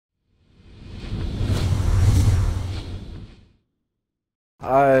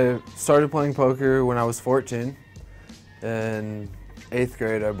I started playing poker when I was 14 in 8th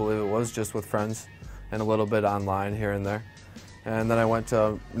grade, I believe it was, just with friends and a little bit online here and there. And then I went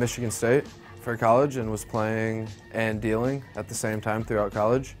to Michigan State for college and was playing and dealing at the same time throughout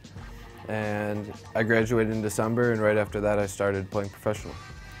college. And I graduated in December, and right after that I started playing professional.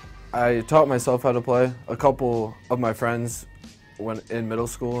 I taught myself how to play. A couple of my friends when in middle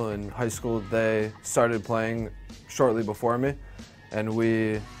school and high school, they started playing shortly before me, and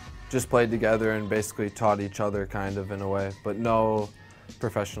we just played together and basically taught each other kind of in a way, but no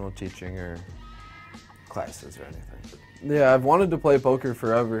professional teaching or classes or anything. Yeah, I've wanted to play poker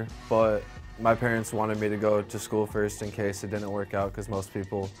forever, but my parents wanted me to go to school first in case it didn't work out, because most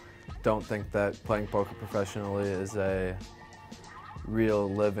people don't think that playing poker professionally is a real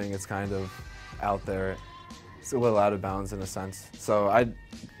living. It's kind of out there. It's a little out of bounds in a sense. So I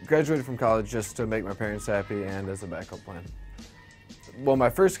graduated from college just to make my parents happy and as a backup plan. Well, my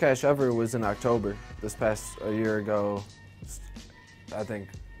first cash ever was in October, this past a year ago, I think,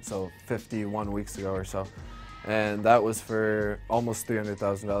 so 51 weeks ago or so. And that was for almost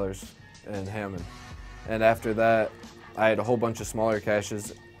 $300,000 in Hammond. And after that, I had a whole bunch of smaller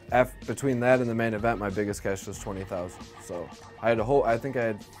cashes. Between that and the main event, my biggest cash was $20,000. So I think I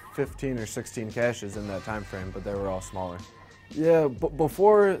had 15 or 16 cashes in that time frame, but they were all smaller. Yeah, but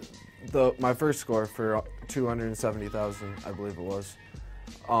before my first score for $270,000, I believe it was,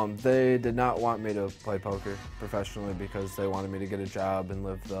 they did not want me to play poker professionally because they wanted me to get a job and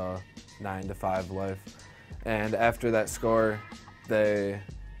live the 9-to-5 life. And after that score, they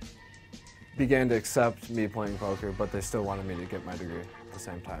began to accept me playing poker, but they still wanted me to get my degree at the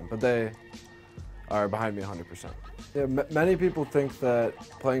same time. But they are behind me 100%. Yeah, many people think that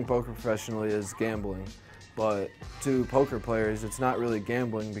playing poker professionally is gambling, but to poker players, it's not really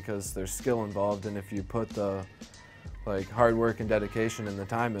gambling because there's skill involved, and if you put the hard work and dedication and the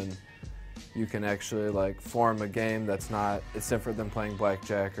time in, you can actually form a game that's not, it's different than playing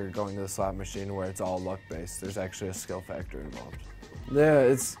blackjack or going to the slot machine where it's all luck based. There's actually a skill factor involved. Yeah,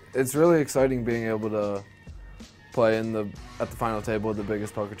 it's really exciting being able to play at the final table of the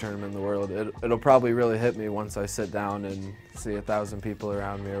biggest poker tournament in the world. It'll probably really hit me once I sit down and see 1,000 people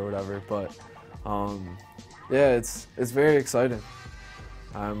around me or whatever, but yeah, it's very exciting.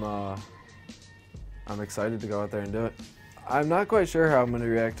 I'm excited to go out there and do it. I'm not quite sure how I'm going to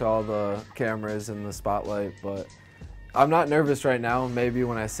react to all the cameras and the spotlight, but I'm not nervous right now. Maybe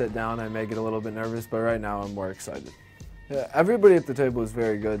when I sit down I may get a little bit nervous, but right now I'm more excited. Yeah, everybody at the table is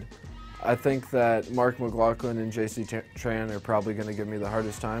very good. I think that Mark McLaughlin and JC Tran are probably going to give me the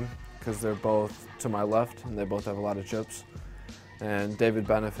hardest time because they're both to my left and they both have a lot of chips. And David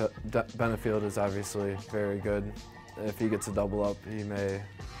Benefield is obviously very good. If he gets a double up, he may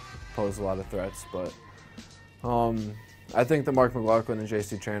pose a lot of threats, but I think that Mark McLaughlin and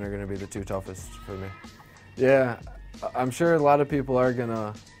JC Tran are going to be the two toughest for me. Yeah, I'm sure a lot of people are going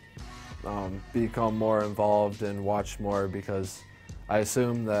to become more involved and watch more because I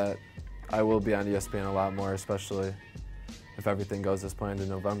assume that I will be on ESPN a lot more, especially if everything goes as planned in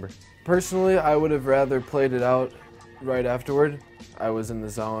November. Personally, I would have rather played it out right afterward. I was in the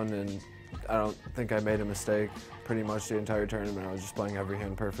zone and I don't think I made a mistake pretty much the entire tournament. I was just playing every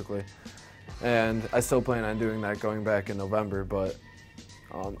hand perfectly. And I still plan on doing that going back in November, but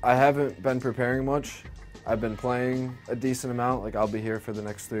I haven't been preparing much. I've been playing a decent amount. I'll be here for the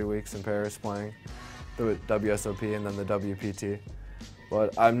next 3 weeks in Paris playing the WSOP and then the WPT.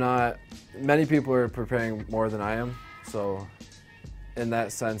 But many people are preparing more than I am, so in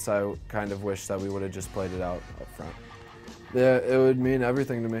that sense I kind of wish that we would have just played it out up front. Yeah, it would mean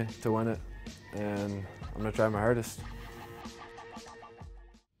everything to me to win it, and I'm going to try my hardest.